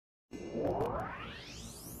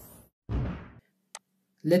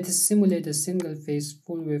Let us simulate a single-phase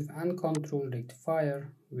full-wave uncontrolled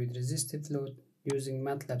rectifier with resistive load using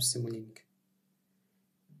MATLAB Simulink.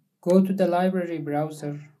 Go to the library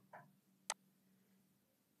browser.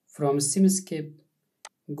 From Simscape,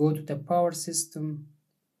 go to the Power System,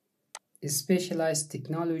 Specialized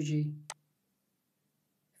Technology,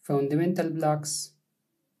 Fundamental Blocks.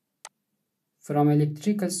 From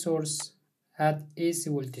Electrical Source, add AC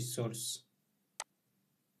voltage source.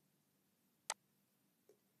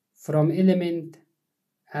 From Element,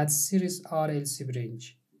 add series RLC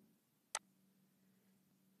branch.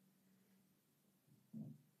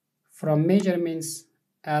 From Measurements,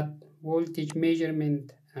 add voltage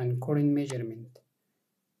measurement and current measurement.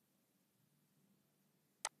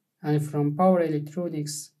 And from Power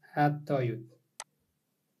Electronics, add diode.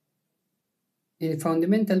 In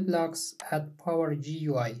Fundamental Blocks, add Power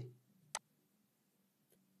GUI.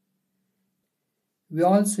 We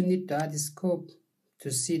also need to add a scope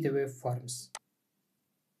to see the waveforms.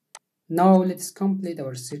 Now let's complete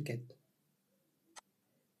our circuit.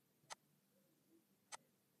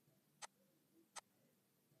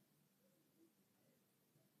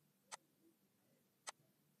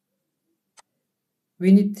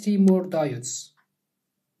 We need 3 more diodes.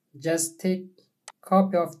 Just take a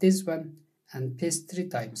copy of this one and paste 3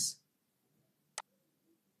 times.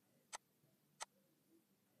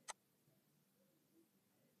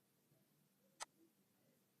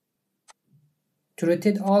 To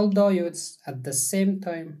rotate all diodes at the same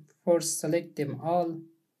time, first select them all,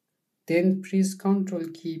 then press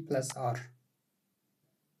Ctrl key plus R.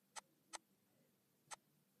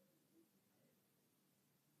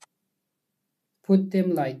 Put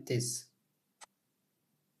them like this.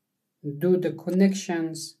 Do the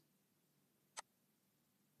connections.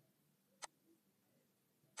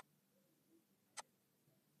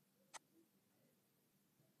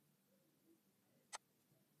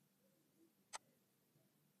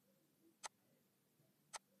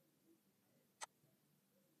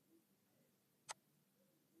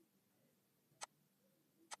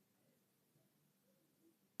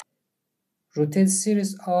 Rotate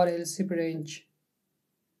series RLC branch.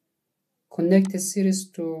 Connect the series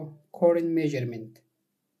to current measurement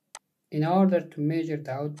in order to measure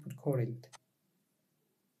the output current.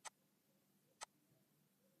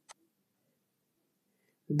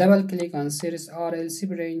 Double-click on series RLC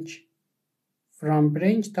branch. From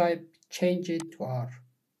branch type, change it to R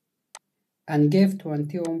and give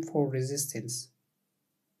 20 ohm for resistance.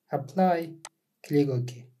 Apply, click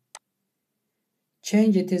OK.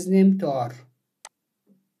 Change its name to R.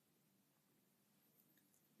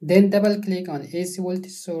 Then double-click on AC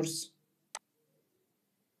voltage source.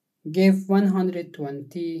 Give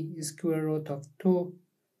 120 square root of 2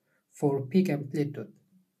 for peak amplitude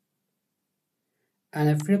and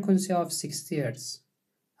a frequency of 60 Hz.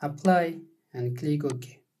 Apply and click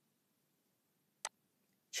OK.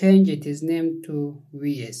 Change its name to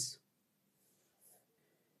VS.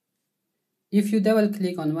 If you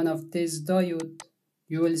double-click on one of these diodes,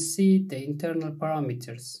 you will see the internal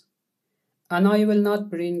parameters, and I will not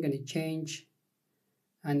bring any change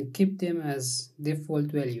and keep them as default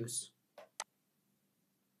values.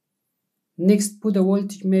 Next, put a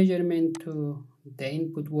voltage measurement to the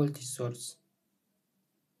input voltage source.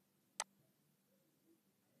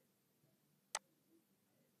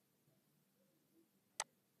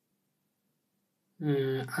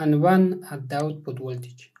 And 1 at the output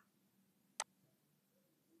voltage.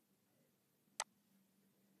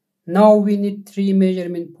 Now we need 3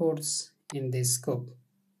 measurement ports in this scope.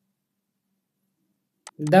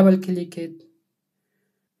 Double-click it.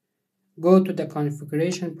 Go to the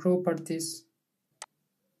configuration properties.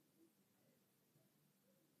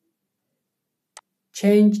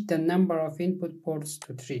 Change the number of input ports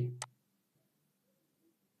to 3.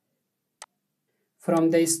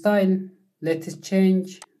 From the style, let's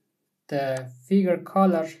change the figure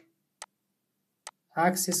color,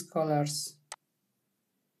 axis colors,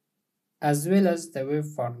 as well as the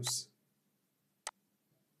waveforms.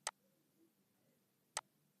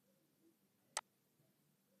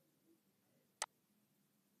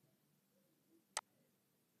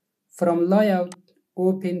 From layout,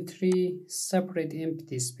 open 3 separate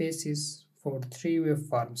empty spaces for 3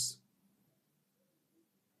 waveforms.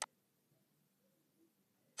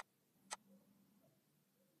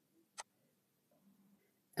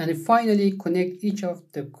 And finally, connect each of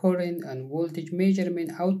the current and voltage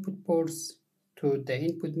measurement output ports to the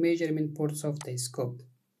input measurement ports of the scope.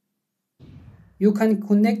 You can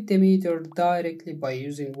connect them either directly by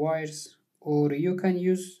using wires, or you can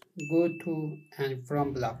use go to and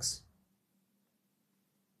from blocks.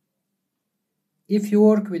 If you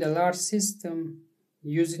work with a large system,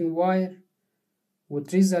 using wire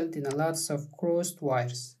would result in a lot of crossed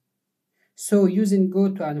wires. So using go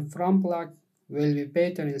to and from block will be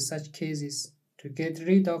better in such cases to get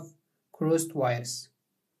rid of crossed wires.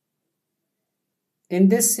 In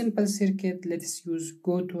this simple circuit, let's use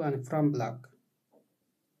go to and from block.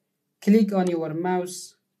 Click on your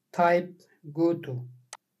mouse, type go to.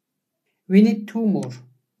 We need two more.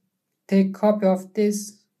 Take copy of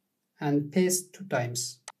this and paste 2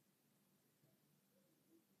 times.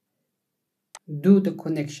 Do the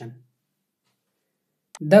connection.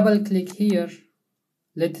 Double click here.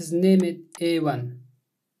 Let us name it A1.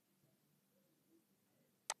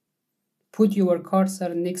 Put your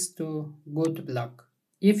cursor next to go to block.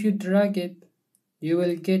 If you drag it, you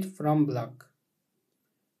will get from block.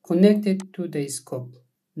 Connect it to the scope.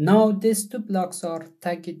 Now these 2 blocks are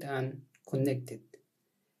tagged and connected.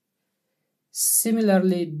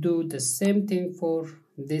 Similarly, do the same thing for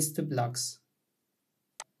these 2 blocks.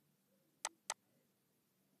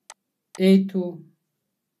 A2,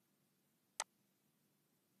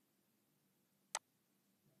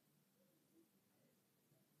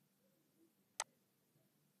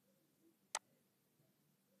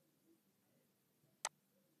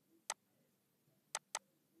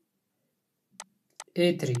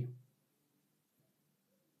 A3.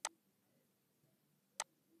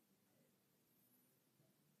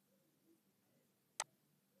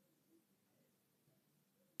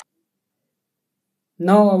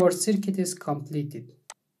 Now our circuit is completed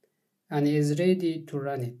and is ready to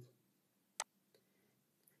run it.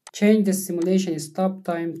 Change the simulation stop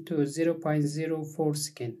time to 0.04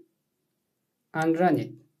 seconds and run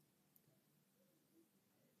it.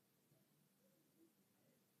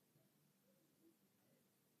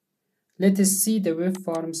 Let us see the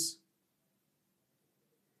waveforms.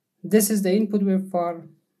 This is the input waveform,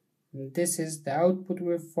 this is the output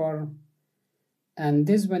waveform, and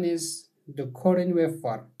this one is the current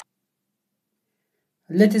waveform.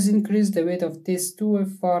 Let us increase the weight of these 2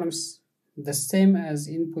 waveforms the same as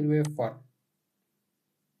input waveform.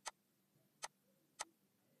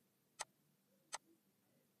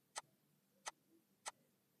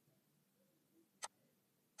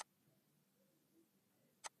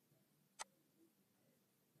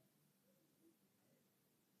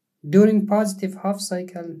 During positive half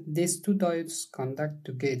cycle, these 2 diodes conduct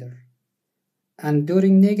together, and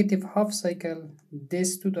during negative half cycle,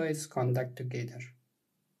 these 2 diodes conduct together.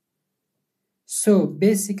 So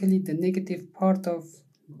basically the negative part of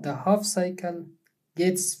the half cycle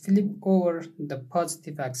gets flipped over the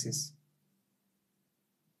positive axis.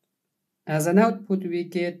 As an output, we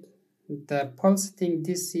get the pulsating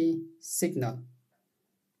DC signal.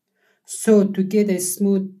 So to get a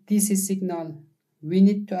smooth DC signal, we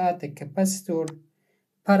need to add a capacitor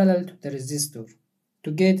parallel to the resistor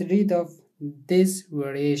to get rid of these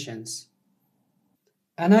variations.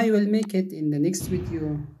 And I will make it in the next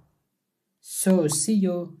video. So see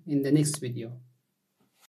you in the next video.